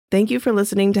Thank you for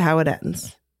listening to How It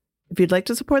Ends. If you'd like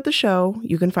to support the show,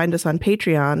 you can find us on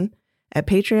Patreon at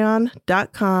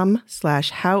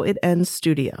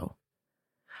patreon.com/howitendsstudio.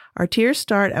 Our tiers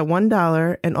start at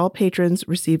 $1, and all patrons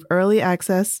receive early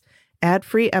access,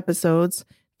 ad-free episodes,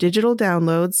 digital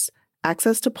downloads,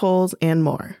 access to polls, and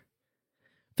more.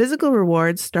 Physical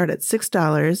rewards start at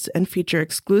 $6 and feature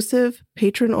exclusive,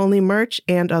 patron-only merch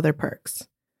and other perks.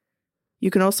 You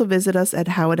can also visit us at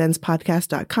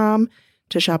howitendspodcast.com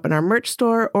to shop in our merch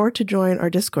store or to join our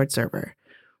Discord server,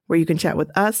 where you can chat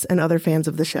with us and other fans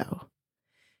of the show.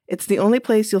 It's the only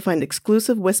place you'll find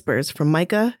exclusive whispers from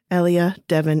Micah, Elia,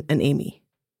 Devin, and Amy.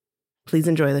 Please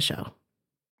enjoy the show.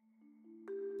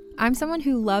 I'm someone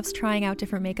who loves trying out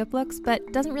different makeup looks,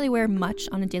 but doesn't really wear much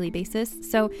on a daily basis,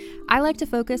 so I like to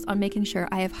focus on making sure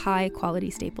I have high-quality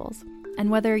staples. And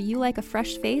whether you like a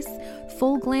fresh face,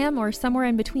 full glam, or somewhere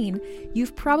in between,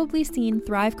 you've probably seen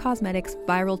Thrive Cosmetics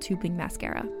Viral Tubing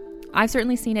Mascara. I've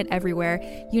certainly seen it everywhere.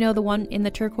 You know, the one in the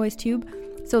turquoise tube?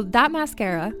 So that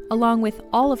mascara, along with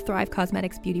all of Thrive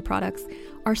Cosmetics beauty products,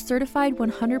 are certified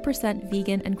 100%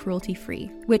 vegan and cruelty-free,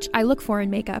 which I look for in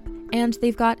makeup, and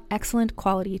they've got excellent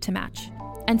quality to match.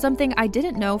 And something I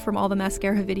didn't know from all the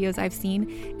mascara videos I've seen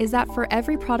is that for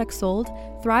every product sold,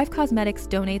 Thrive Cosmetics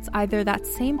donates either that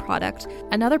same product,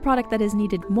 another product that is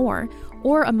needed more,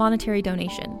 or a monetary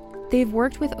donation. They've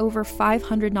worked with over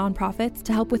 500 nonprofits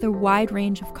to help with a wide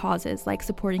range of causes like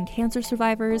supporting cancer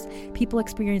survivors, people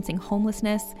experiencing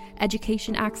homelessness,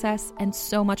 education access, and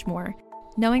so much more.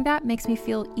 Knowing that makes me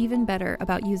feel even better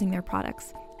about using their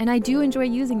products. And I do enjoy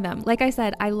using them. Like I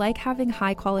said, I like having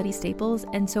high quality staples,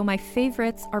 and so my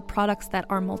favorites are products that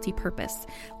are multi-purpose,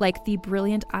 like the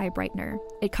Brilliant Eye Brightener.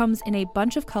 It comes in a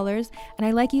bunch of colors, and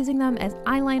I like using them as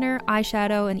eyeliner,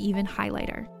 eyeshadow, and even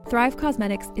highlighter. Thrive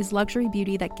Cosmetics is luxury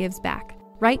beauty that gives back.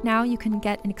 Right now, you can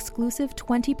get an exclusive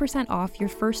 20% off your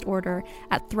first order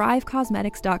at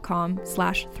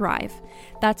thrivecosmetics.com/thrive.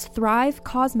 That's Thrive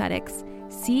Cosmetics,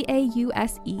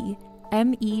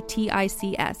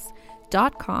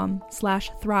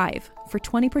 CAUSEMETICS.com/thrive for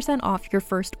 20% off your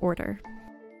first order.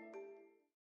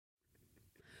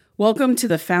 Welcome to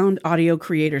the Found Audio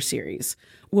Creator Series.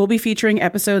 We'll be featuring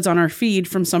episodes on our feed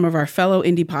from some of our fellow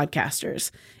indie podcasters.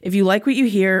 If you like what you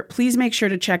hear, please make sure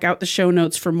to check out the show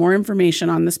notes for more information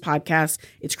on this podcast,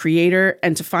 its creator,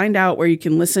 and to find out where you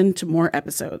can listen to more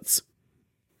episodes.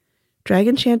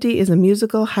 Dragon Shanty is a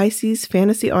musical high-seas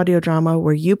fantasy audio drama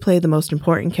where you play the most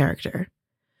important character.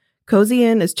 Cozy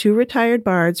in as two retired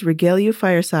bards regale you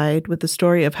fireside with the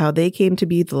story of how they came to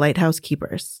be the Lighthouse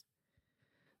Keepers.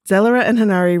 Zellara and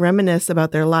Hanari reminisce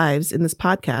about their lives in this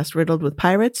podcast riddled with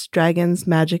pirates, dragons,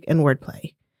 magic, and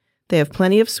wordplay. They have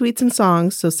plenty of sweets and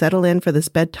songs, so settle in for this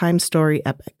bedtime story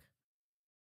epic.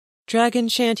 Dragon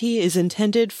Shanty is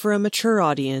intended for a mature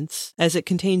audience, as it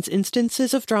contains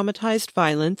instances of dramatized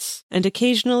violence and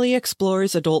occasionally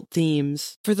explores adult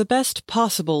themes. For the best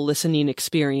possible listening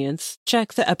experience,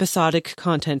 check the episodic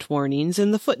content warnings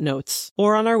in the footnotes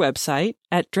or on our website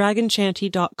at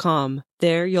dragonshanty.com.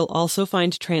 There you'll also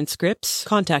find transcripts,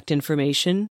 contact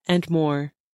information, and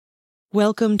more.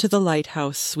 Welcome to the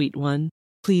Lighthouse, sweet one.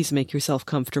 Please make yourself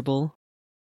comfortable.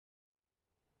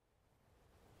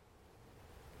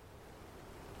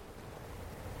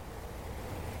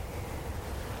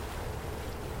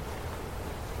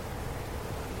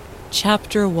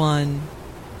 Chapter 1.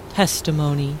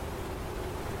 Testimony.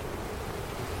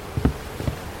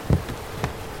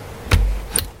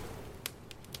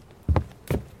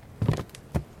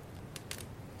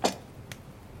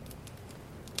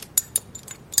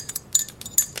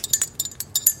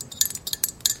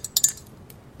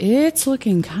 It's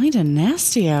looking kinda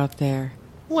nasty out there.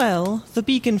 Well, the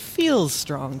beacon feels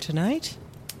strong tonight.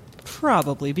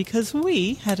 Probably because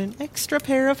we had an extra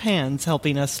pair of hands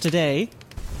helping us today.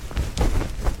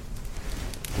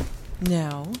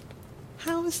 Now,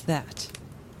 how is that?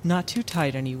 Not too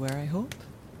tight anywhere, I hope?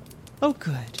 Oh,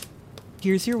 good.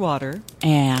 Here's your water.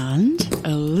 And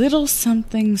a little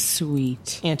something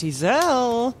sweet. Auntie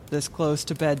Zell, this close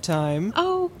to bedtime.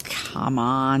 Oh, come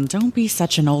on. Don't be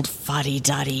such an old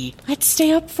fuddy-duddy. Let's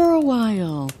stay up for a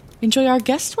while. Enjoy our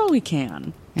guest while we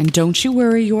can. And don't you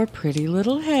worry your pretty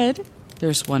little head.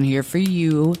 There's one here for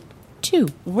you, too.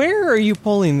 Where are you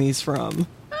pulling these from?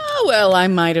 Oh, well, I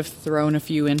might have thrown a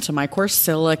few into my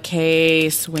Corsilla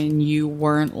case when you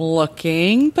weren't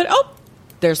looking. But, oh,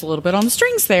 there's a little bit on the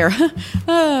strings there.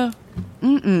 Yep,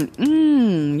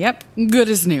 good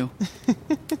as new.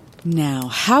 Now,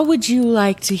 how would you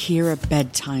like to hear a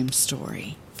bedtime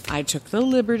story? I took the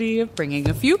liberty of bringing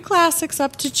a few classics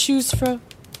up to choose from.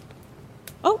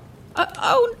 Oh,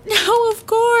 no, of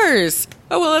course.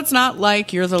 Oh, well, it's not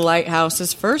like you're the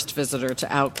lighthouse's first visitor to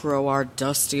outgrow our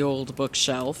dusty old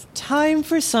bookshelf. Time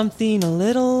for something a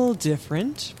little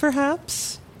different,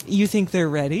 perhaps? You think they're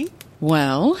ready?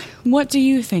 Well, what do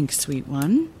you think, sweet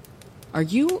one? Are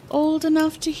you old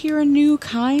enough to hear a new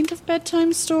kind of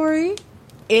bedtime story?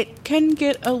 It can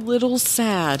get a little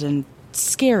sad and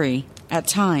scary at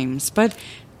times, but...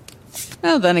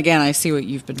 Well, then again, I see what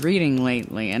you've been reading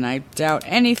lately, and I doubt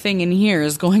anything in here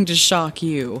is going to shock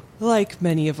you. Like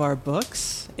many of our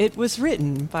books, it was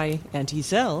written by Auntie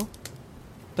Zell.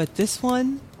 But this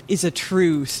one is a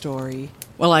true story.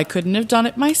 Well, I couldn't have done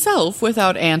it myself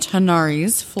without Aunt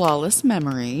Hanari's flawless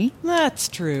memory. That's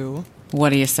true.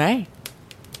 What do you say?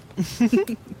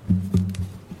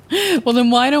 Well, then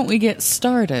why don't we get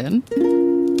started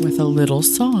with a little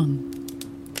song?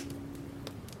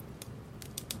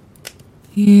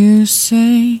 You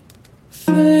say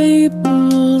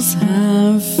fables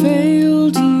have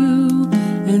failed you,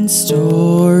 and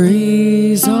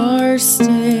stories are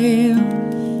stale,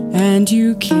 and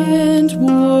you can't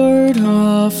ward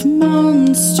off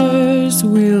monsters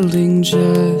wielding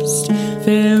just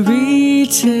fairy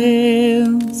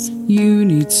tales. You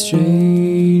need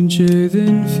stranger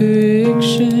than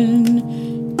fiction,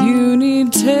 you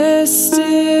need testimony,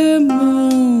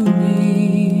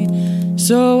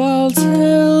 so I'll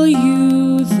tell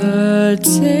you the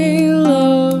tale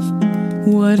of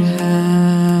what happened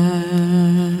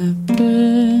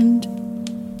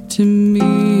to me.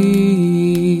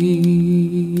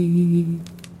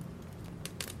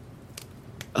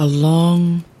 A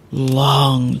long,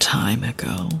 long time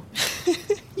ago.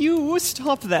 You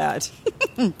stop that.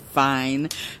 Fine.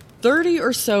 30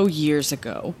 or so years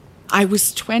ago, I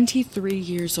was 23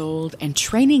 years old and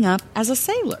training up as a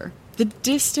sailor. The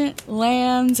distant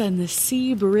lands and the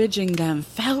sea bridging them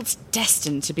felt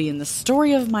destined to be in the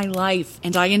story of my life,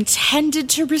 and I intended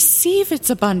to receive its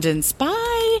abundance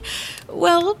by...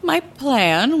 Well, my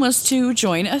plan was to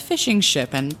join a fishing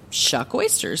ship and shuck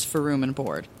oysters for room and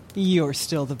board. You're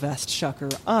still the best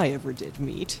shucker I ever did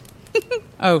meet.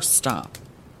 Oh, stop.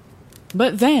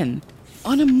 But then,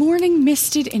 on a morning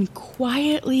misted in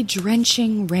quietly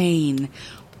drenching rain,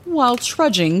 while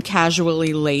trudging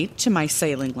casually late to my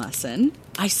sailing lesson,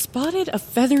 I spotted a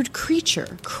feathered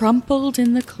creature crumpled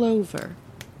in the clover.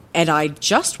 And I'd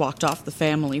just walked off the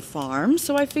family farm,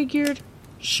 so I figured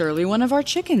surely one of our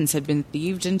chickens had been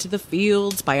thieved into the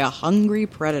fields by a hungry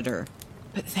predator.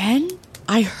 But then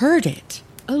I heard it,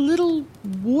 a little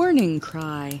warning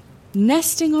cry,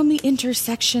 nesting on the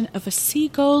intersection of a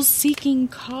seagull's seeking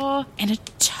caw and a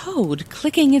toad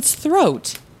clicking its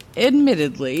throat.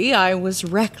 Admittedly, I was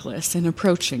reckless in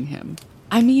approaching him.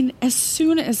 I mean, as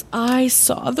soon as I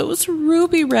saw those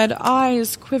ruby-red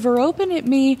eyes quiver open at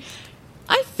me,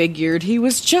 I figured he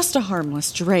was just a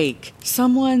harmless drake,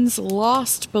 someone's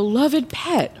lost beloved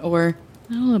pet, or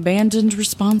abandoned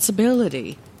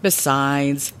responsibility.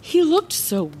 Besides, he looked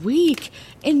so weak,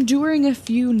 enduring a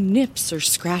few nips or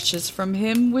scratches from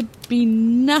him would be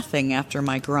nothing after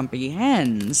my grumpy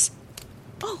hens.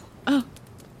 Oh,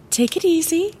 take it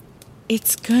easy.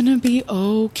 It's gonna be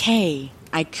okay,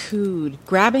 I cooed,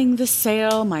 grabbing the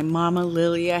sail my Mama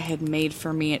Lilia had made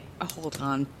for me at... hold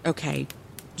on. Okay,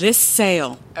 this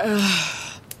sail.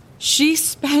 She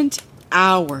spent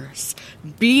hours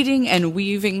beating and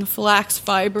weaving flax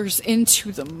fibers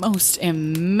into the most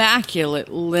immaculate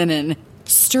linen,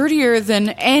 sturdier than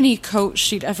any coat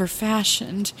she'd ever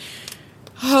fashioned.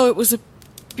 Oh, it was a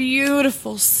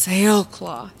beautiful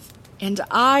sailcloth, and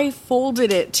I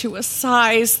folded it to a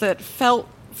size that felt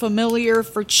familiar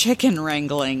for chicken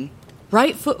wrangling.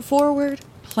 Right foot forward,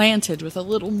 planted with a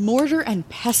little mortar and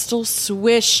pestle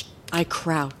swish, I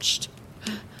crouched.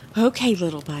 Okay,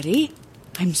 little buddy,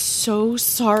 I'm so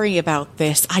sorry about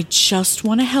this. I just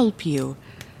want to help you.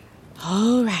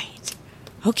 All right.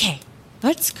 Okay,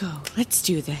 let's go. Let's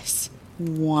do this.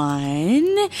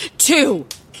 1, 2.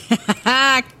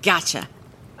 Gotcha.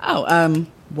 Oh,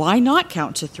 why not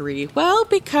count to 3? Well,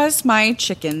 because my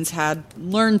chickens had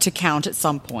learned to count at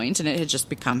some point, and it had just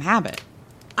become habit.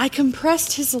 I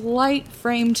compressed his light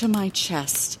frame to my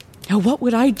chest. Now, what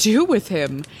would I do with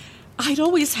him? I'd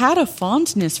always had a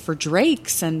fondness for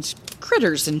drakes and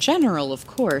critters in general, of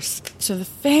course. So the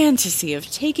fantasy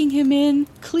of taking him in,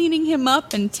 cleaning him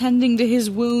up, and tending to his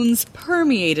wounds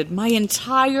permeated my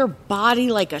entire body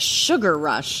like a sugar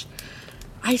rush.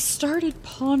 I started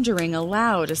pondering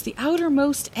aloud as the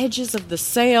outermost edges of the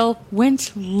sail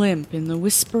went limp in the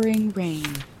whispering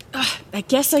rain. I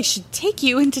guess I should take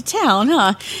you into town,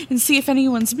 huh? And see if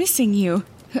anyone's missing you.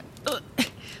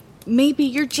 Maybe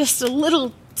you're just a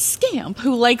little scamp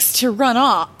who likes to run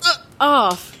off.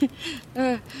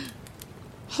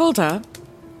 Hold up.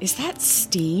 Is that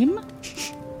steam?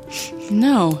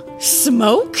 No.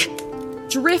 Smoke?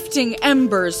 Drifting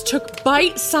embers took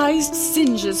bite-sized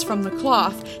singes from the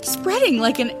cloth, spreading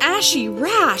like an ashy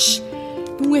rash.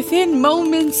 Within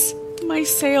moments, my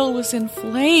sail was in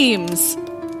flames.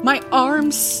 My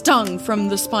arms stung from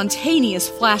the spontaneous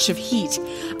flash of heat.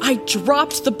 I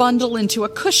dropped the bundle into a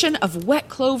cushion of wet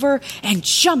clover and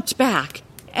jumped back.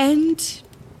 And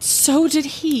so did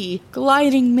he,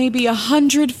 gliding maybe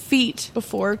 100 feet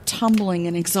before tumbling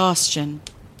in exhaustion.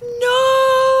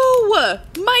 No!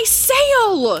 My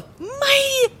sail!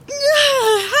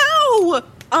 How?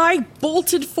 I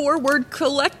bolted forward,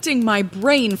 collecting my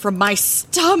brain from my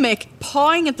stomach,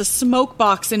 pawing at the smoke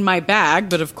box in my bag,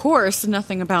 but of course,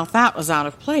 nothing about that was out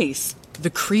of place. The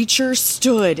creature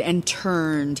stood and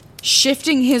turned,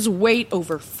 shifting his weight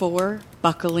over 4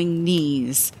 buckling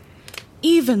knees.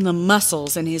 Even the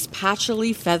muscles in his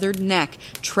patchily feathered neck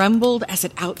trembled as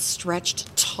it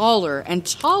outstretched taller and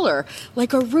taller,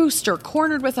 like a rooster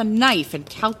cornered with a knife and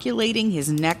calculating his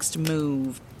next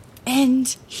move. And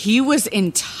he was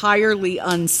entirely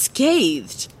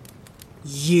unscathed.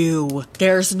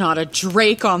 There's not a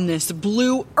drake on this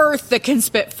blue earth that can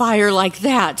spit fire like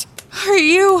that. Are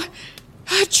you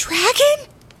a dragon?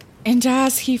 And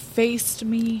as he faced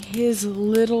me, his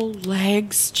little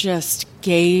legs just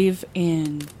gave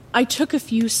in. I took a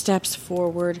few steps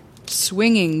forward,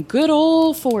 swinging good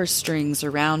old 4 strings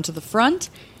around to the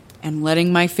front and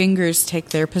letting my fingers take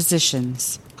their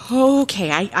positions.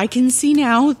 Okay, I can see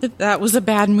now that was a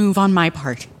bad move on my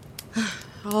part.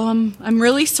 I'm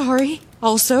really sorry.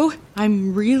 Also,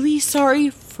 I'm really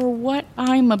sorry for what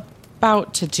I'm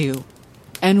about to do.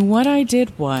 And what I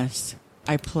did was,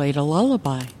 I played a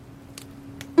lullaby.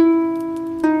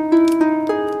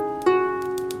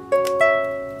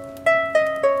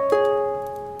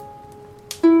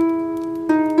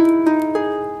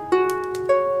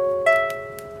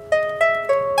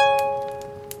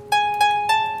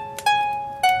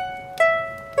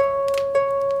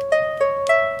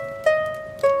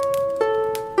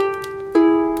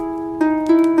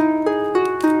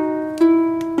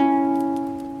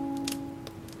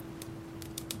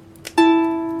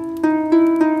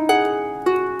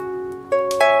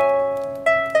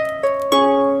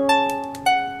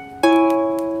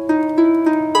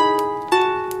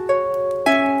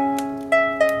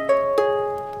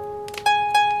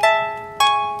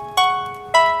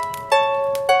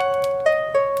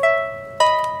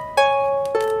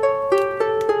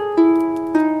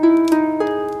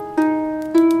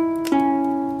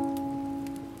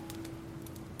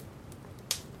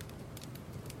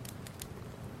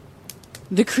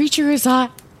 The creature is Oh,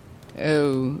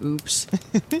 oops.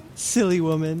 Silly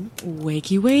woman.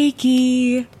 Wakey,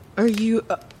 wakey. Are you...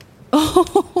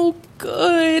 Oh,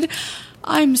 good.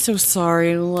 I'm so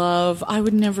sorry, love. I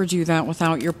would never do that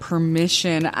without your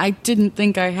permission. I didn't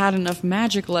think I had enough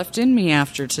magic left in me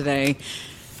after today.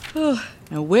 Oh,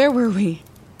 now where were we?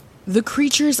 The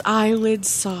creature's eyelids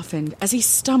softened as he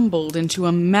stumbled into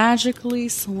a magically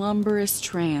slumberous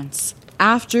trance.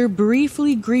 After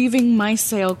briefly grieving my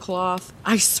sailcloth,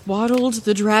 I swaddled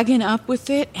the dragon up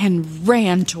with it and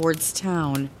ran towards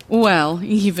town. Well,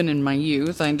 even in my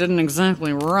youth, I didn't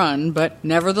exactly run, but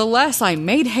nevertheless I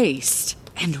made haste.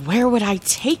 And where would I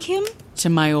take him? To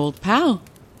my old pal,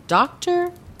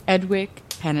 Dr. Edwick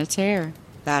Penetaire.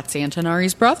 That's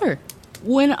Antonari's brother.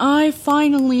 When I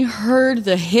finally heard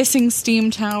the hissing steam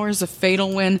towers of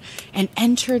Fatalwyn and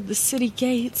entered the city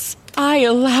gates, I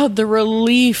allowed the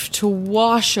relief to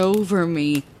wash over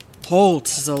me. Halt,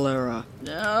 Zalera.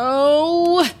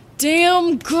 No!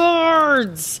 Damn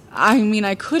guards! I mean,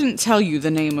 I couldn't tell you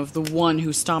the name of the one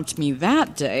who stomped me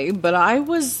that day, but I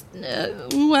was,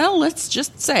 well, let's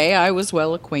just say I was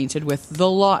well acquainted with the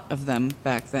lot of them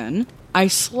back then. I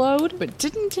slowed, but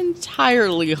didn't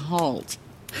entirely halt.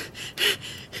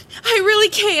 I really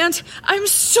can't. I'm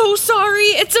so sorry.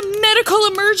 It's a medical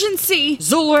emergency.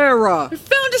 Zalera! I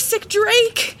found a sick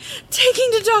drake.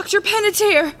 Taking to Dr.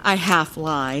 Penetaire. I half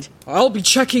lied. I'll be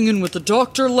checking in with the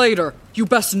doctor later. You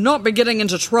best not be getting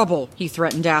into trouble. He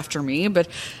threatened after me, but,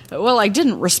 well, I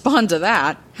didn't respond to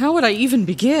that. How would I even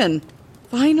begin?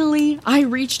 Finally, I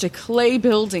reached a clay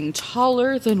building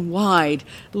taller than wide,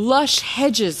 lush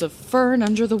hedges of fern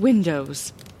under the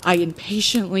windows. I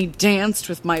impatiently danced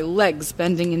with my legs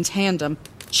bending in tandem,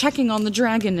 checking on the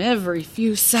dragon every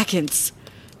few seconds.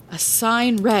 A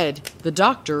sign read, "The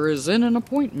doctor is in an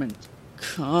appointment."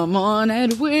 Come on,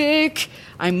 Edwick,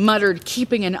 I muttered,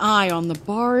 keeping an eye on the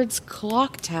bard's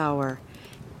clock tower.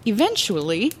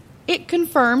 Eventually, it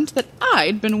confirmed that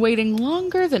I'd been waiting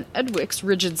longer than Edwick's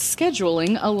rigid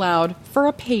scheduling allowed for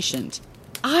a patient.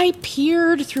 I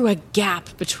peered through a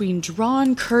gap between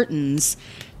drawn curtains.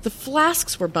 The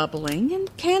flasks were bubbling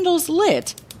and candles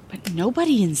lit, but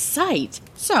nobody in sight.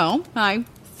 So I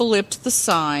flipped the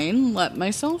sign, let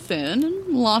myself in, and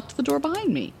locked the door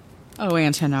behind me. Oh,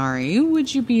 Aunt Hanari,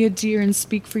 would you be a dear and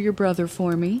speak for your brother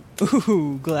for me?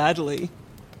 Ooh, gladly.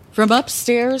 From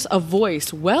upstairs, a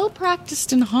voice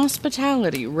well-practiced in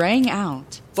hospitality rang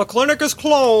out. The clinic is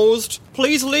closed.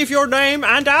 Please leave your name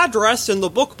and address in the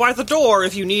book by the door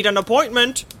if you need an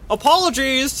appointment.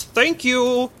 Apologies. Thank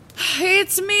you.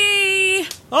 It's me!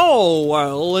 Oh,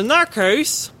 well, in that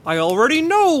case, I already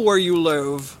know where you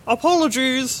live.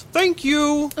 Apologies. Thank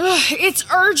you. It's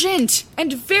urgent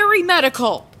and very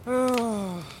medical.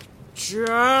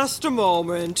 Just a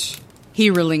moment. He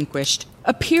relinquished,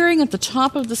 appearing at the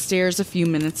top of the stairs a few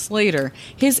minutes later,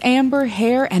 his amber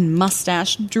hair and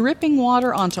mustache dripping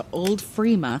water onto old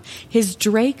Freema, his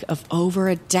drake of over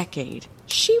a decade.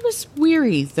 She was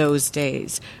weary those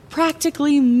days,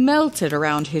 practically melted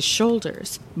around his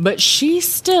shoulders, but she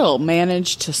still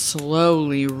managed to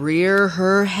slowly rear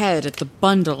her head at the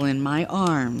bundle in my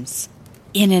arms.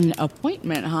 In an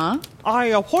appointment, huh? I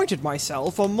appointed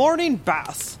myself a morning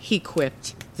bath. He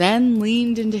quipped, then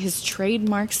leaned into his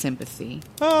trademark sympathy.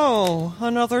 Oh,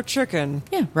 another chicken.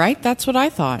 Yeah, right? That's what I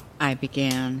thought. I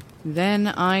began. Then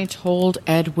I told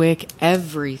Edwick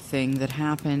everything that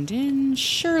happened in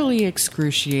surely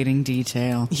excruciating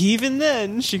detail. Even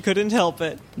then, she couldn't help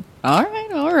it. All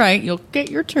right. You'll get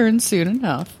your turn soon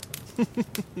enough.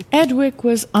 Edwick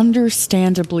was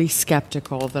understandably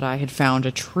skeptical that I had found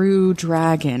a true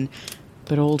dragon,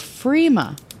 but old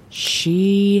Freema,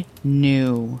 she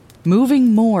knew.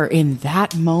 Moving more in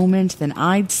that moment than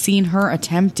I'd seen her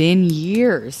attempt in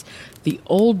years. The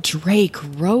old drake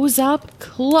rose up,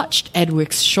 clutched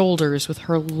Edwick's shoulders with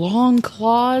her long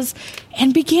claws,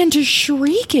 and began to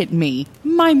shriek at me.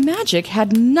 My magic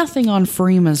had nothing on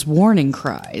Freema's warning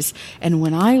cries, and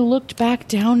when I looked back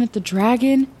down at the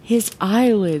dragon, his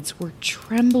eyelids were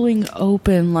trembling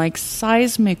open like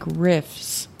seismic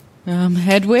rifts.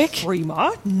 Edwick?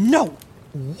 Freema? No!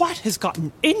 What has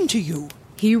gotten into you?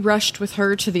 He rushed with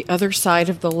her to the other side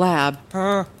of the lab.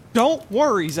 Don't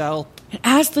worry, Zell.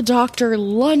 As the doctor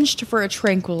lunged for a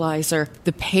tranquilizer,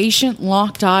 the patient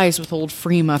locked eyes with old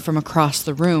Freema from across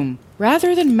the room.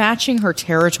 Rather than matching her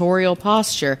territorial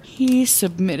posture, he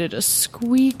submitted a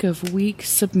squeak of weak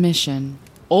submission.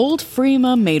 Old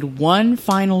Freema made one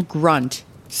final grunt,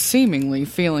 seemingly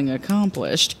feeling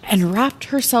accomplished, and wrapped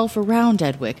herself around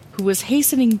Edwick, who was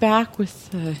hastening back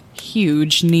with a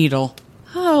huge needle.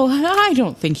 Oh, I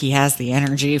don't think he has the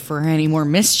energy for any more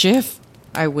mischief.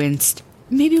 I winced.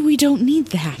 Maybe we don't need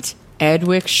that.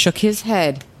 Edwick shook his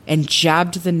head and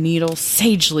jabbed the needle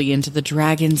sagely into the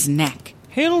dragon's neck.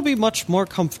 He'll be much more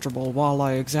comfortable while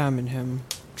I examine him.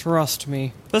 Trust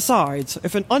me. Besides,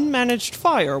 if an unmanaged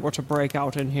fire were to break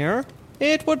out in here,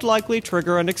 it would likely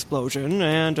trigger an explosion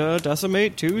and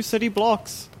decimate 2 city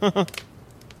blocks.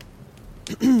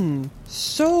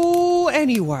 So,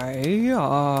 anyway,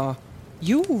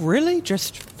 you really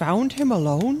just found him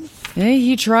alone?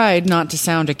 He tried not to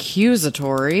sound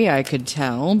accusatory, I could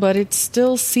tell, but it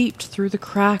still seeped through the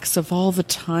cracks of all the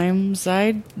times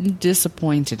I'd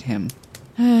disappointed him.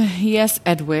 Yes,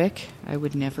 Edwick, I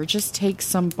would never just take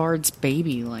some bard's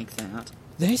baby like that.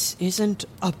 This isn't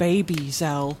a baby,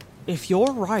 Zell. If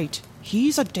you're right,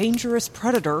 he's a dangerous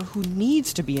predator who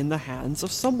needs to be in the hands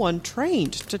of someone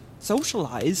trained to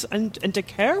socialize and to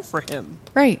care for him.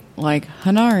 Right, like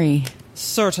Hanari.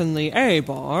 Certainly a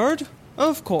bard.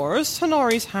 Of course,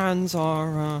 Hanari's hands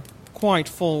are, quite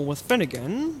full with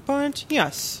Finnegan, but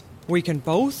yes, we can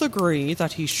both agree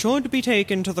that he should be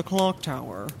taken to the clock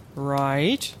tower,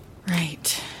 right?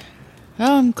 Right.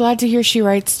 Oh, I'm glad to hear she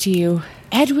writes to you.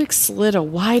 Edwick slid a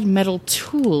wide metal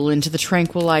tool into the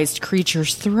tranquilized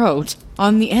creature's throat.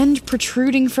 On the end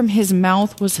protruding from his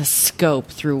mouth was a scope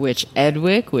through which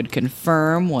Edwick would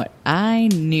confirm what I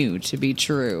knew to be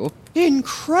true.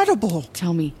 Incredible!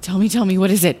 Tell me,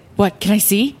 what is it? What, can I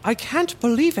see? I can't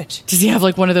believe it. Does he have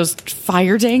like one of those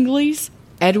fire danglies?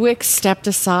 Edwick stepped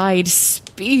aside,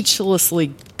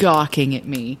 speechlessly gawking at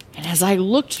me. And as I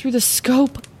looked through the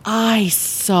scope, I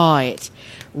saw it.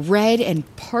 Red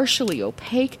and partially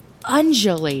opaque,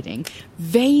 undulating,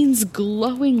 veins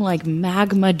glowing like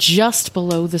magma just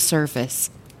below the surface.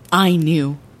 I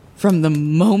knew from the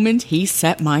moment he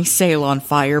set my sail on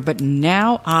fire, but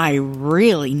now I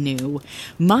really knew.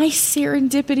 My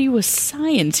serendipity was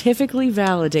scientifically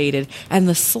validated, and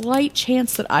the slight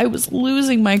chance that I was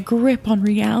losing my grip on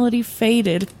reality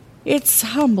faded. It's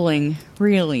humbling,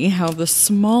 really, how the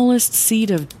smallest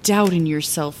seed of doubt in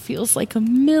yourself feels like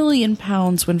 1,000,000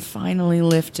 pounds when finally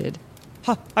lifted.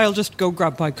 I'll just go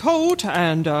grab my coat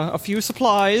and a few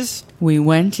supplies. We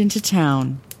went into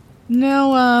town.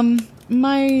 Now,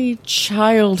 my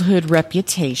childhood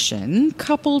reputation,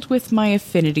 coupled with my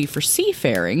affinity for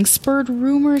seafaring, spurred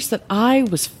rumors that I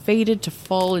was fated to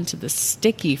fall into the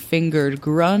sticky-fingered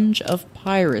grunge of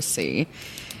piracy.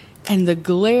 And the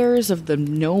glares of the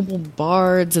noble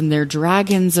bards and their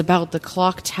dragons about the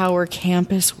clock tower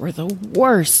campus were the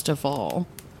worst of all.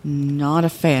 Not a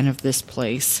fan of this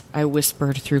place, I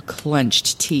whispered through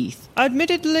clenched teeth.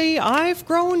 Admittedly, I've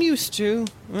grown used to,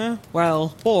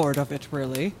 bored of it,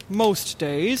 really. Most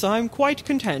days, I'm quite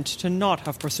content to not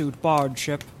have pursued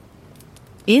bardship.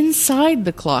 Inside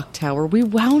the clock tower, we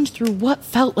wound through what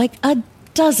felt like a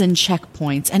dozen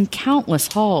checkpoints and countless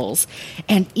halls,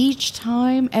 and each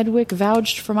time Edwick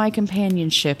vouched for my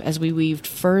companionship as we weaved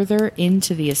further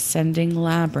into the ascending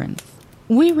labyrinth.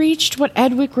 We reached what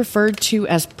Edwick referred to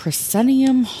as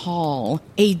Proscenium Hall,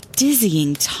 a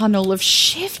dizzying tunnel of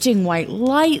shifting white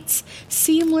lights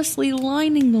seamlessly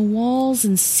lining the walls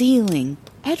and ceiling.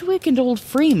 Edwick and old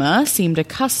Freema seemed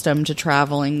accustomed to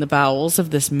traveling the bowels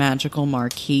of this magical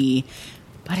marquee,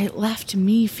 but it left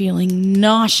me feeling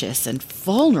nauseous and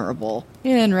vulnerable.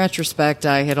 In retrospect,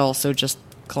 I had also just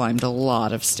climbed a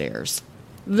lot of stairs.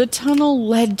 The tunnel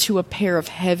led to a pair of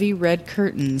heavy red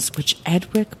curtains, which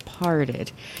Edwick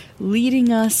parted,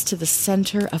 leading us to the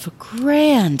center of a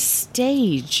grand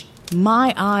stage.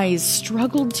 My eyes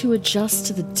struggled to adjust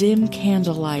to the dim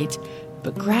candlelight,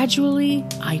 but gradually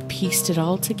I pieced it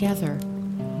all together.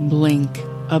 Blink.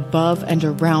 Above and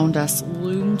around us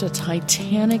loomed a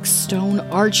titanic stone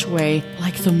archway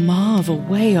like the maw of a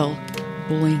whale.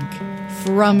 Blink.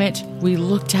 From it, we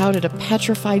looked out at a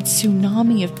petrified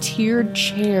tsunami of tiered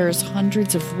chairs,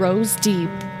 hundreds of rows deep.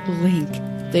 Blink.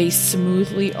 They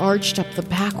smoothly arched up the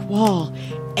back wall,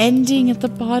 ending at the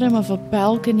bottom of a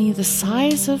balcony the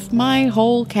size of my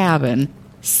whole cabin.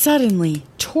 Suddenly,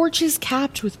 torches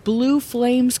capped with blue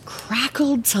flames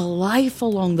crackled to life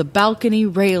along the balcony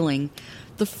railing.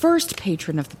 The first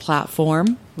patron of the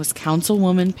platform was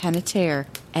Councilwoman Penetaire,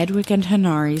 Edwick and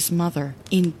Hanari's mother,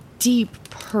 in deep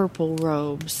purple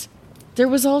robes. There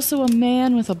was also a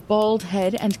man with a bald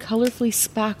head and colorfully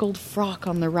spackled frock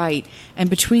on the right,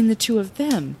 and between the two of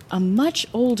them, a much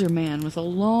older man with a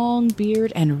long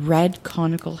beard and red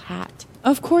conical hat.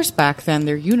 Of course, back then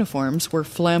their uniforms were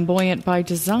flamboyant by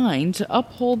design to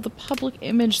uphold the public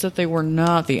image that they were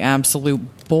not the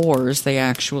absolute bores they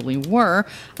actually were.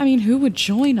 I mean, who would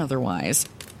join otherwise?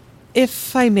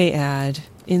 If I may add,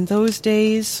 in those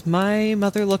days, my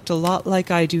mother looked a lot like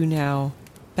I do now.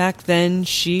 Back then,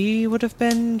 she would have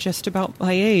been just about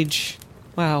my age.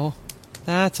 Wow,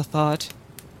 that's a thought.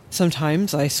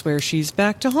 Sometimes I swear she's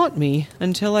back to haunt me,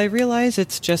 until I realize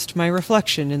it's just my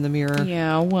reflection in the mirror.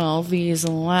 Yeah, well, these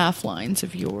laugh lines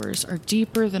of yours are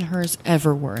deeper than hers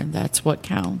ever were, and that's what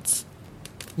counts.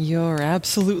 You're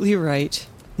absolutely right.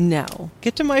 Now,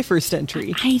 get to my first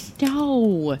entry. I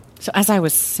know. So as I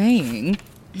was saying...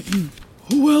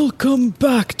 Welcome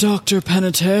back, Dr.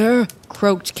 Penetaire,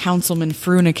 croaked Councilman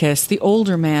Frunicus, the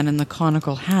older man in the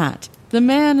conical hat. The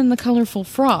man in the colorful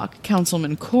frock,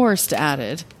 Councilman Korst,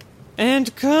 added.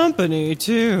 And company,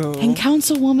 too. And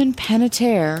Councilwoman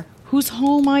Penetaire, whose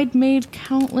home I'd made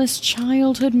countless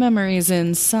childhood memories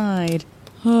inside.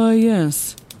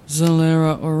 Yes,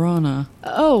 Zalera Orana.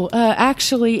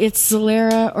 Actually, it's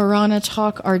Zalera Orana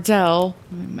Talk Ardell.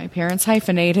 My parents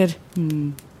hyphenated.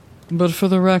 But for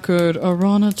the record,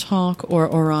 Orana Talk or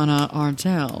Orana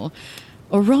Ardell.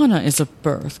 Orana is a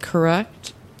birth,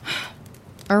 correct?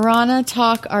 Orana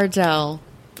Talk Ardell.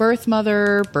 Birth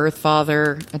mother, birth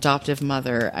father, adoptive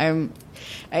mother.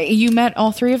 You met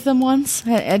all three of them once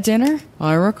at dinner?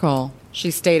 I recall. She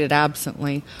stated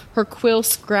absently, her quill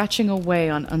scratching away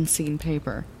on unseen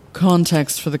paper.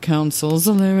 Context for the council,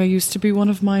 Zalera used to be one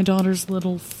of my daughter's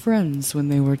little friends when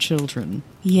they were children.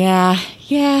 Yeah.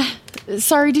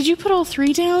 Sorry, did you put all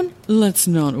three down? Let's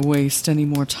not waste any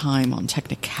more time on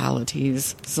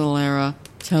technicalities, Zalera.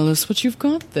 Tell us what you've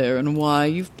got there and why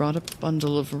you've brought a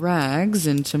bundle of rags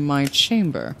into my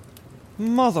chamber.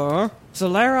 Mother,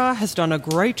 Zalera has done a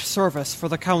great service for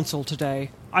the council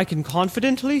today. I can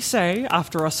confidently say,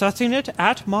 after assessing it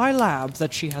at my lab,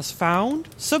 that she has found,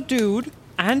 subdued,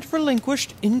 and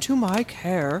relinquished into my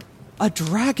care a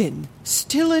dragon,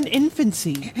 still in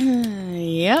infancy.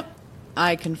 Yep,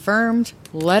 I confirmed,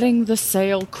 letting the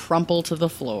sail crumple to the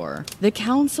floor. The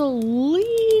council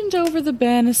leaned over the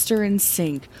banister in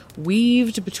sync,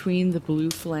 weaved between the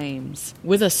blue flames.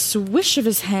 With a swish of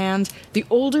his hand, the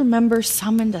older member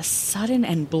summoned a sudden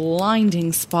and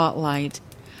blinding spotlight.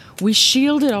 We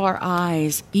shielded our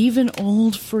eyes, even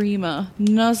old Freema,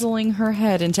 nuzzling her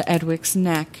head into Edwic's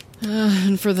neck.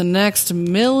 And for the next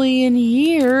 1,000,000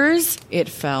 years, it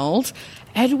felt,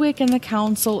 Edwick and the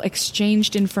council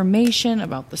exchanged information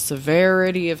about the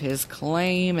severity of his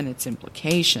claim and its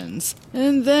implications.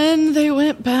 And then they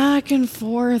went back and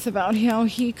forth about how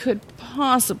he could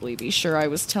possibly be sure I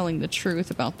was telling the truth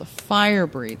about the fire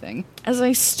breathing, as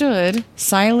I stood,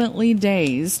 silently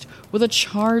dazed, with a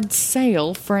charred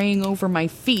sail fraying over my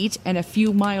feet and a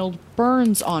few mild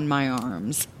burns on my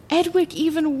arms. Edwick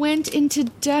even went into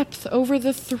depth over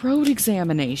the throat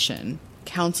examination.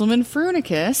 Councilman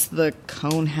Frunicus, the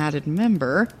cone-hatted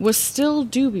member, was still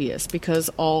dubious because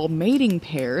all mating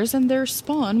pairs and their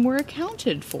spawn were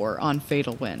accounted for on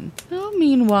Fatalwyn. Well,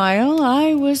 meanwhile,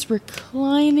 I was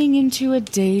reclining into a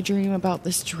daydream about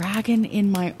this dragon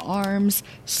in my arms,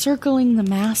 circling the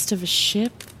mast of a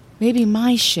ship. Maybe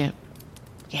my ship.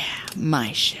 Yeah,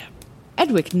 my ship.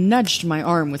 Edwick nudged my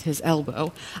arm with his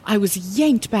elbow. I was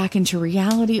yanked back into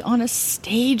reality on a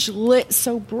stage lit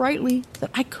so brightly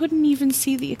that I couldn't even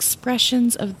see the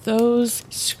expressions of those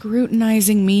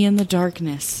scrutinizing me in the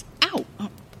darkness. Ow! Oh,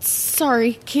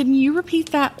 sorry, can you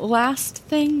repeat that last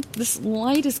thing? This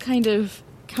light is kind of...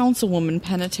 Councilwoman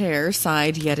Penetaire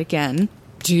sighed yet again.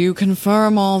 Do you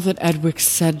confirm all that Edwick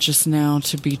said just now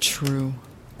to be true?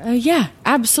 Yeah,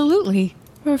 absolutely.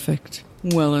 Perfect.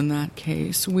 Well, in that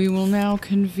case, we will now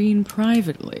convene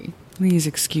privately. Please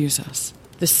excuse us.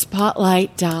 The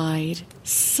spotlight died.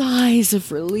 Sighs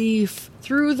of relief.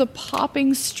 Through the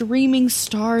popping, streaming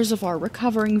stars of our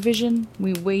recovering vision,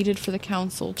 we waited for the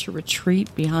council to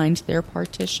retreat behind their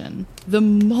partition. The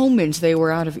moment they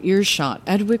were out of earshot,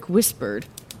 Edwick whispered,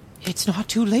 "It's not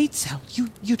too late, Sel.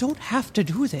 You don't have to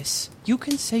do this. You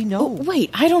can say no." Oh,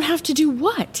 wait, I don't have to do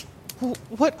what?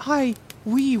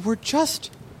 We were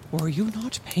just... Were you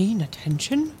not paying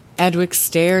attention? Edwick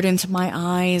stared into my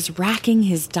eyes, racking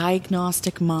his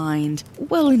diagnostic mind.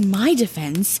 Well, in my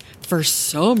defense, for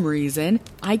some reason,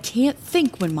 I can't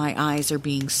think when my eyes are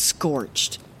being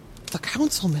scorched. The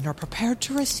councilmen are prepared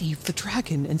to receive the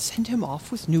dragon and send him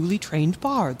off with newly trained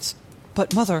bards.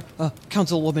 But Mother,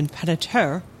 Councilwoman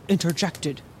Penetaire,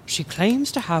 interjected. She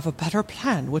claims to have a better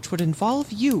plan which would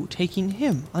involve you taking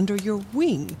him under your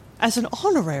wing as an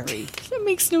honorary. That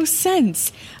makes no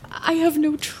sense. I have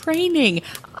no training.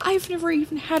 I've never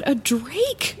even had a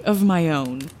drake of my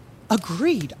own.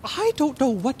 Agreed. I don't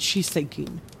know what she's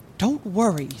thinking. Don't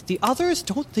worry. The others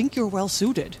don't think you're well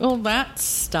suited. Well, that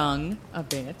stung a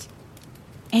bit.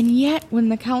 And yet, when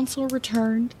the council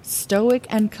returned, stoic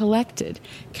and collected,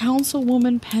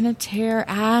 Councilwoman Penetaire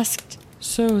asked,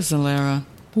 "So, Zalera,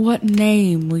 what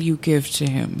name will you give to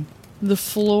him?" The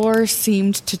floor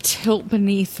seemed to tilt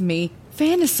beneath me.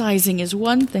 Fantasizing is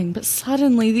one thing, but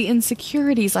suddenly the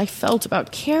insecurities I felt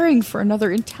about caring for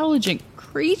another intelligent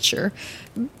creature,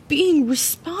 being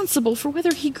responsible for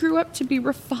whether he grew up to be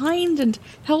refined and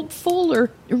helpful or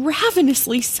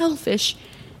ravenously selfish,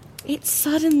 it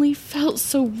suddenly felt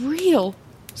so real,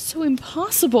 so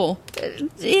impossible.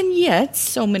 And yet,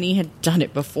 so many had done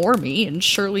it before me, and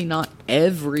surely not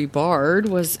every bard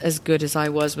was as good as I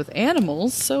was with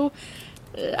animals, so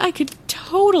I could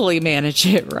totally manage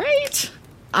it, right?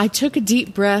 I took a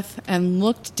deep breath and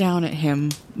looked down at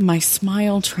him, my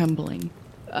smile trembling.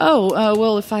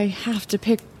 Well, if I have to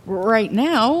pick right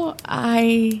now,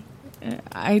 I'd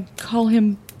call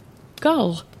him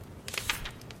Gull.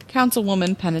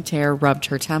 Councilwoman Penetaire rubbed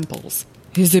her temples.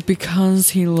 Is it because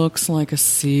he looks like a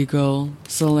seagull,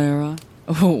 Zalera?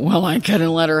 Oh, well, I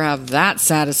couldn't let her have that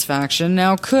satisfaction,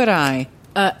 now could I?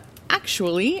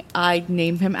 Actually, I'd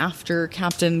name him after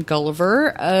Captain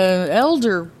Gulliver,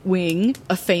 Elderwing,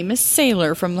 a famous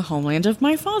sailor from the homeland of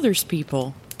my father's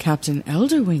people. Captain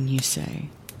Elderwing, you say?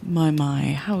 My,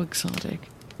 how exotic.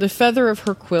 The feather of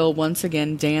her quill once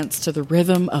again danced to the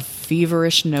rhythm of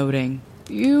feverish noting.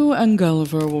 You and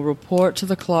Gulliver will report to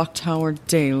the clock tower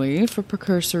daily for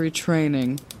precursory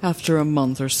training. After a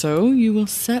month or so, you will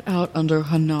set out under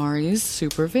Hanari's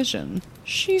supervision.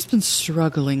 She's been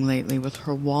struggling lately with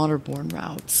her waterborne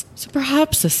routes, so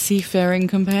perhaps a seafaring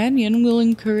companion will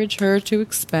encourage her to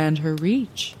expand her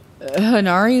reach.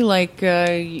 Hanari, like,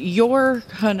 your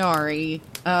Hanari.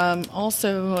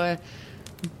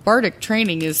 Bardic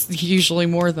training is usually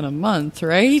more than a month,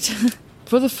 right?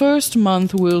 For the first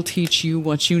month, we'll teach you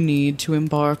what you need to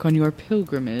embark on your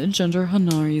pilgrimage under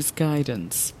Hanari's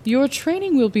guidance. Your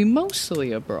training will be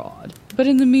mostly abroad, but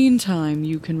in the meantime,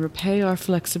 you can repay our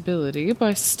flexibility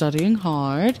by studying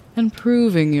hard and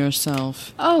proving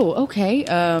yourself. Oh, okay,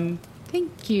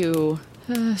 thank you.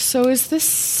 So is this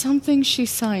something she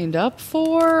signed up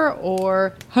for,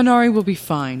 or... Hanari will be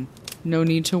fine. No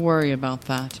need to worry about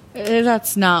that.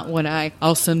 That's not what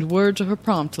I'll send word to her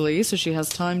promptly so she has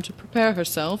time to prepare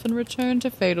herself and return to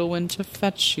Fadelwind to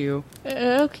fetch you.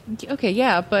 Okay,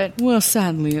 yeah, but... Well,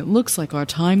 sadly, it looks like our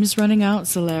time is running out,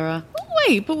 Zelera.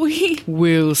 Wait, but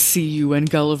We'll see you and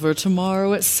Gulliver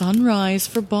tomorrow at sunrise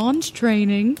for bond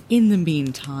training. In the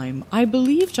meantime, I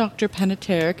believe Dr.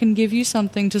 Penetaire can give you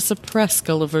something to suppress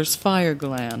Gulliver's fire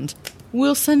gland.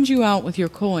 We'll send you out with your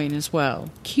coin as well.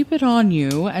 Keep it on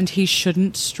you, and he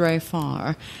shouldn't stray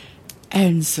far.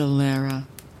 And Zelera,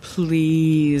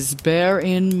 please bear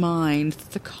in mind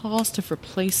that the cost of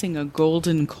replacing a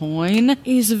golden coin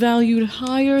is valued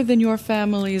higher than your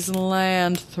family's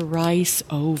land thrice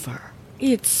over.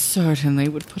 It certainly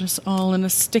would put us all in a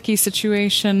sticky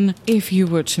situation if you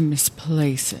were to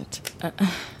misplace it.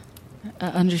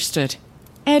 Understood.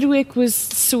 Edwick was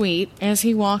sweet as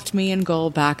he walked me and Gull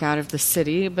back out of the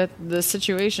city, but the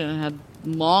situation had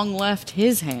long left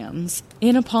his hands.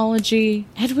 In apology,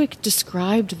 Edwick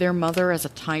described their mother as a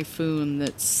typhoon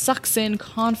that sucks in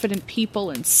confident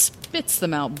people and spits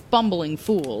them out bumbling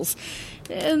fools,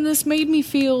 and this made me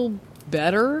feel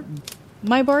better.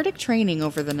 My bardic training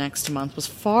over the next month was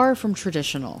far from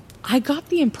traditional. I got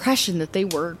the impression that they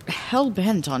were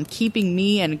hell-bent on keeping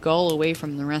me and Gull away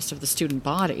from the rest of the student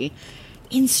body.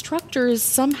 Instructors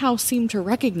somehow seemed to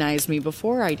recognize me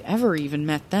before I'd ever even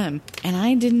met them, and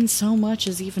I didn't so much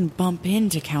as even bump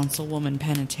into Councilwoman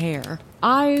Penetaire.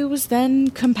 I was then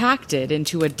compacted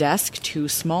into a desk too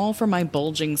small for my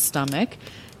bulging stomach,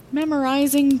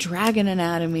 memorizing dragon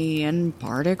anatomy and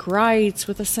bardic rites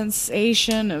with a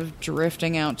sensation of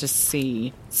drifting out to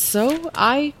sea. So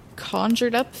I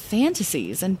conjured up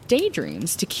fantasies and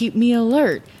daydreams to keep me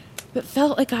alert, but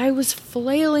felt like I was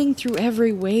flailing through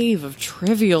every wave of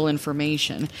trivial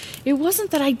information. It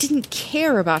wasn't that I didn't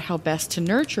care about how best to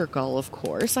nurture Gull, of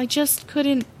course. I just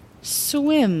couldn't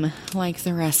swim like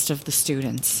the rest of the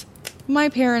students. My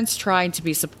parents tried to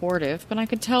be supportive, but I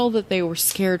could tell that they were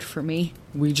scared for me.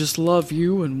 We just love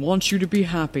you and want you to be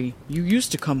happy. You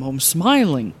used to come home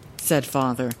smiling, said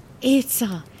Father. It's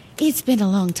been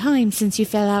a long time since you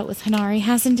fell out with Hanari,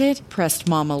 hasn't it? Pressed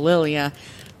Mama Lilia.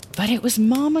 But it was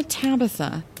Mama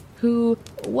Tabitha who,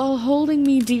 while holding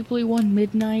me deeply one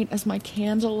midnight as my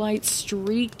candlelight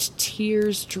streaked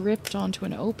tears dripped onto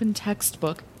an open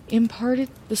textbook, imparted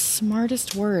the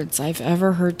smartest words I've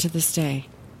ever heard to this day.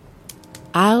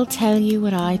 I'll tell you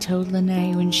what I told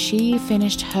Lene when she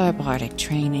finished her bardic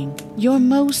training. Your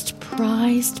most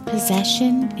prized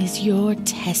possession is your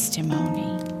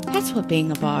testimony. That's what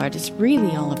being a bard is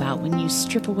really all about when you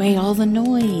strip away all the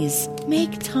noise.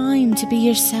 Make time to be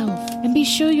yourself, and be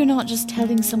sure you're not just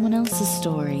telling someone else's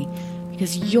story,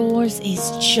 because yours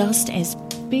is just as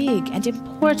big and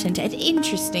important and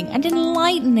interesting and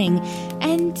enlightening,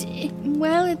 and,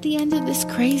 well, at the end of this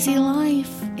crazy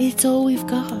life, it's all we've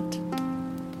got.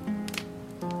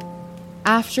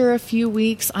 After a few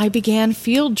weeks, I began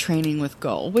field training with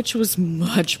Gull, which was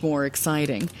much more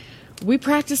exciting. We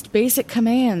practiced basic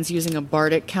commands using a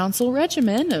bardic council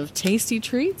regimen of tasty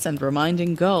treats and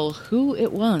reminding Gull who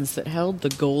it was that held the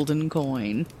golden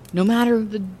coin. No matter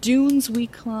the dunes we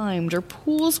climbed or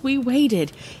pools we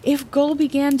waded, if Gull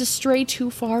began to stray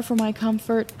too far for my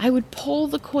comfort, I would pull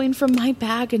the coin from my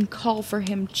bag and call for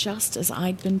him just as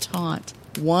I'd been taught.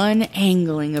 One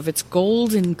angling of its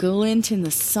golden glint in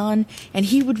the sun, and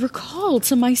he would recall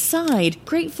to my side,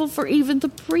 grateful for even the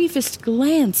briefest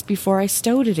glance before I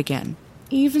stowed it again.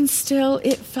 Even still,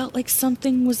 it felt like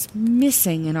something was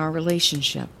missing in our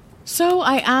relationship. So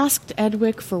I asked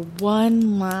Edwick for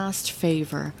one last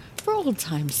favor, for old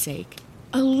time's sake.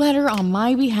 A letter on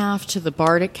my behalf to the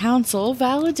Bardic Council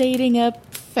validating a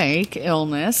fake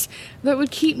illness that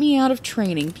would keep me out of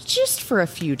training just for a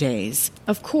few days.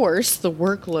 Of course, the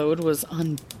workload was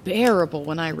unbearable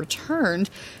when I returned,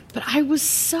 but I was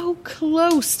so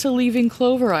close to leaving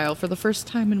Clover Isle for the first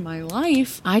time in my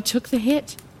life, I took the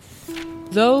hit.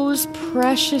 Those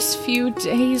precious few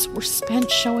days were spent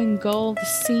showing Gull the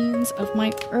scenes of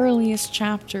my earliest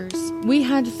chapters. We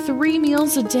had 3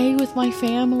 meals a day with my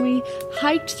family,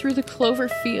 hiked through the clover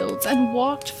fields, and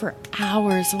walked for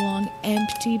hours along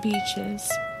empty beaches.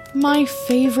 My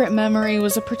favorite memory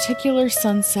was a particular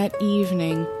sunset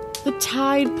evening. The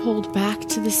tide pulled back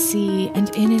to the sea,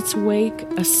 and in its wake,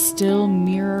 a still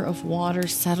mirror of water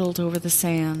settled over the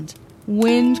sand.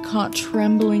 Wind caught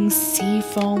trembling sea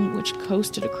foam which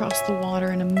coasted across the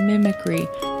water in a mimicry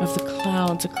of the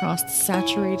clouds across the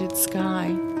saturated sky.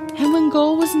 And when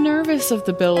Gull was nervous of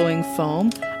the billowing foam,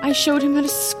 I showed him how to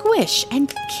squish and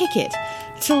kick it,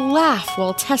 to laugh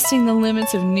while testing the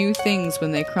limits of new things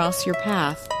when they cross your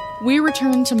path. We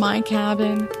returned to my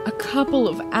cabin, a couple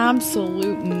of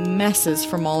absolute messes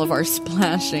from all of our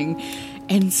splashing,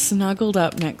 and snuggled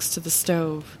up next to the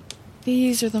stove.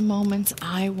 These are the moments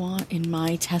I want in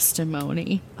my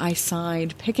testimony, I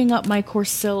sighed, picking up my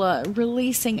Corsilla,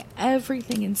 releasing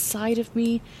everything inside of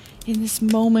me in this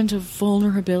moment of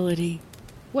vulnerability.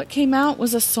 What came out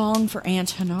was a song for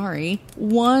Aunt Hanari,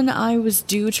 one I was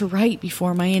due to write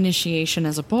before my initiation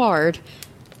as a bard,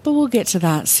 but we'll get to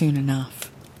that soon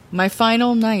enough. My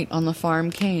final night on the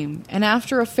farm came, and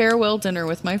after a farewell dinner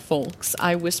with my folks,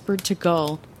 I whispered to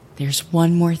Gull, "There's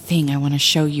one more thing I want to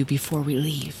show you before we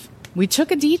leave." We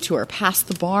took a detour past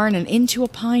the barn and into a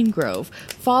pine grove,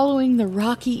 following the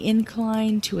rocky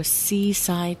incline to a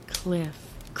seaside cliff.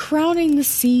 Crowning the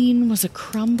scene was a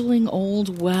crumbling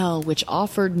old well which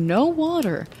offered no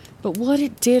water, but what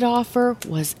it did offer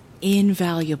was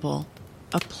invaluable.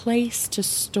 A place to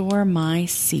store my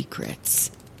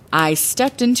secrets. I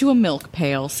stepped into a milk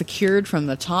pail, secured from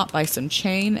the top by some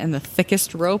chain and the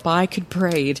thickest rope I could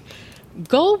braid.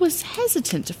 Gull was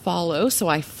hesitant to follow, so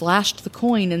I flashed the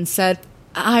coin and said,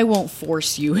 "I won't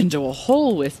force you into a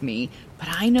hole with me, but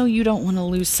I know you don't want to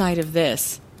lose sight of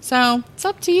this. So, it's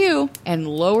up to you," and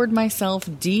lowered myself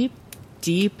deep,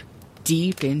 deep,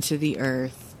 deep into the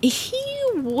earth. He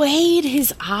weighed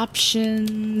his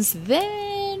options,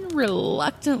 then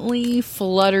reluctantly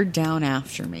fluttered down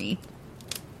after me.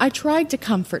 I tried to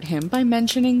comfort him by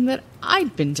mentioning that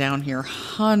I'd been down here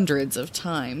hundreds of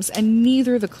times, and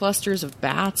neither the clusters of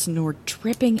bats nor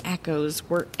dripping echoes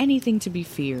were anything to be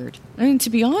feared. And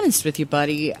to be honest with you,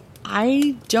 buddy,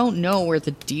 I don't know where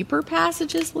the deeper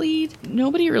passages lead.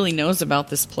 Nobody really knows about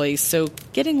this place, so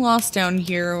getting lost down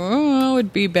here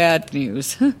would be bad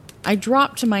news. I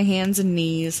dropped to my hands and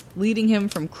knees, leading him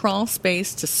from crawl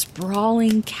space to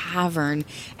sprawling cavern,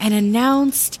 and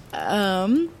announced,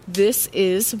 "This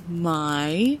is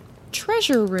my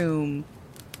treasure room.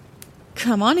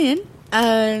 Come on in.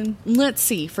 Let's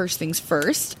see, first things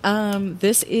first.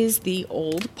 This is the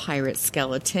old pirate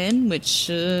skeleton, which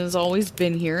has always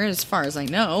been here as far as I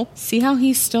know. See how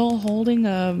he's still holding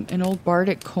an old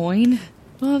bardic coin?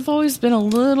 Well, I've always been a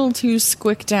little too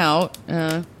squicked out,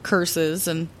 curses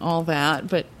and all that,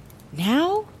 but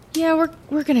now, yeah,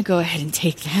 we're gonna go ahead and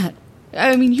take that.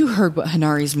 I mean, you heard what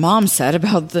Hanari's mom said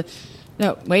about the...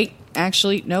 No, wait,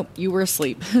 actually, nope, you were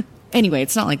asleep. Anyway,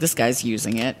 it's not like this guy's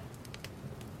using it.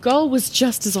 Gull was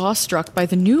just as awestruck by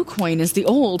the new coin as the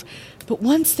old, but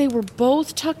once they were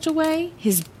both tucked away,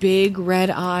 his big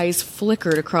red eyes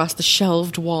flickered across the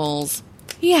shelved walls.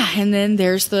 Yeah, and then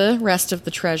there's the rest of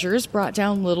the treasures, brought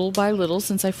down little by little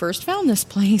since I first found this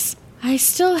place. I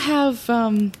still have,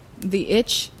 the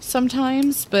itch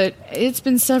sometimes, but it's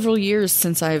been several years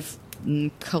since I've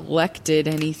collected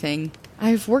anything.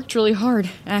 I've worked really hard,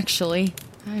 actually.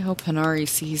 I hope Hanari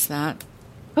sees that.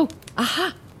 Oh,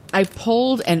 aha! I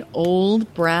pulled an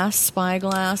old brass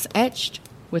spyglass etched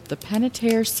with the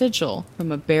Penetaire sigil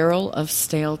from a barrel of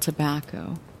stale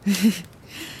tobacco.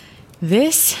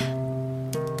 This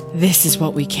is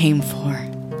what we came for.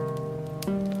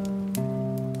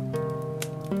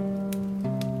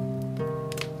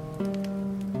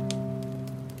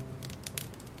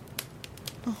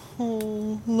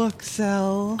 Oh, look,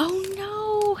 Zell. Oh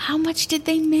no, how much did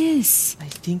they miss? I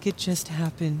think it just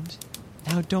happened.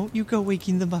 Now don't you go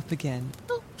waking them up again.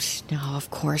 Oh, no,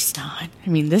 of course not. I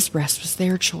mean, this rest was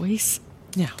their choice.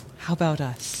 Now, how about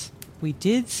us? We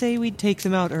did say we'd take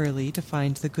them out early to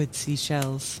find the good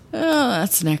seashells. Oh,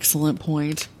 that's an excellent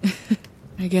point.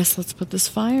 I guess let's put this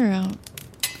fire out.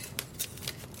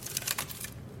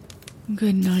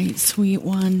 Good night, sweet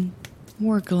one.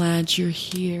 We're glad you're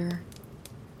here.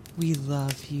 We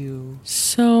love you.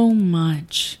 So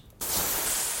much.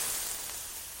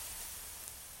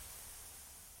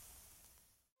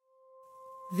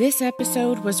 This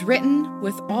episode was written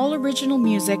with all original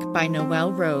music by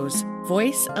Noelle Rose,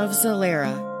 voice of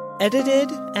Zalera.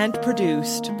 Edited and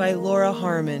produced by Laura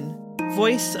Harmon,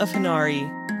 voice of Hanari.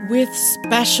 With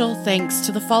special thanks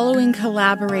to the following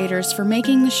collaborators for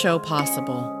making the show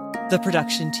possible. The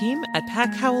production team at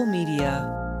Pack Howell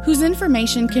Media, whose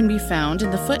information can be found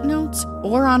in the footnotes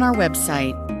or on our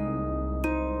website.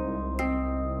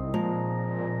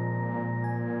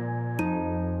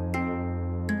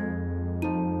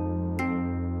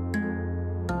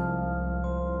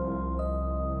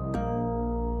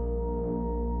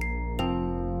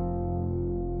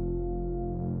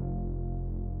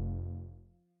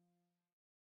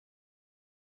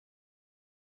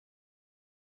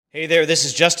 Hey there, this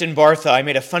is Justin Bartha. I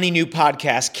made a funny new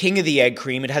podcast, King of the Egg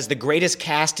Cream. It has the greatest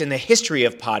cast in the history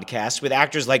of podcasts with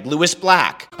actors like Louis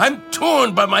Black. I'm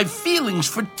torn by my feelings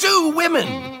for two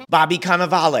women. Bobby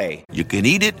Cannavale. You can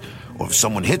eat it, or if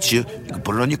someone hits you, you can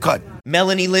put it on your cut.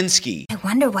 Melanie Linsky. I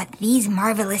wonder what these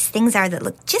marvelous things are that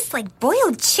look just like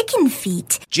boiled chicken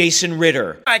feet. Jason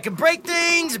Ritter. I can break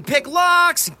things and pick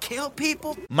locks and kill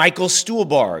people. Michael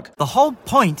Stuhlbarg. The whole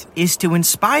point is to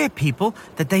inspire people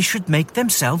that they should make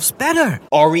themselves better.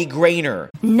 Ari Grainer.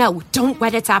 No, don't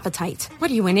whet its appetite.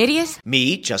 What are you, an idiot?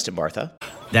 Me, Justin Bartha.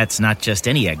 That's not just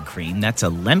any egg cream, that's a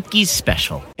Lemke's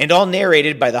special. And all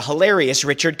narrated by the hilarious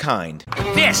Richard Kind.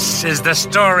 This is the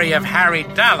story of Harry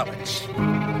Dalowitz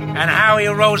and how he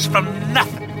rose from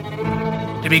nothing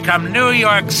to become New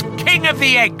York's King of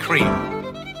the Egg Cream.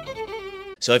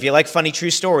 So if you like funny true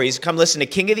stories, come listen to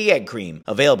King of the Egg Cream,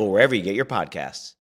 available wherever you get your podcasts.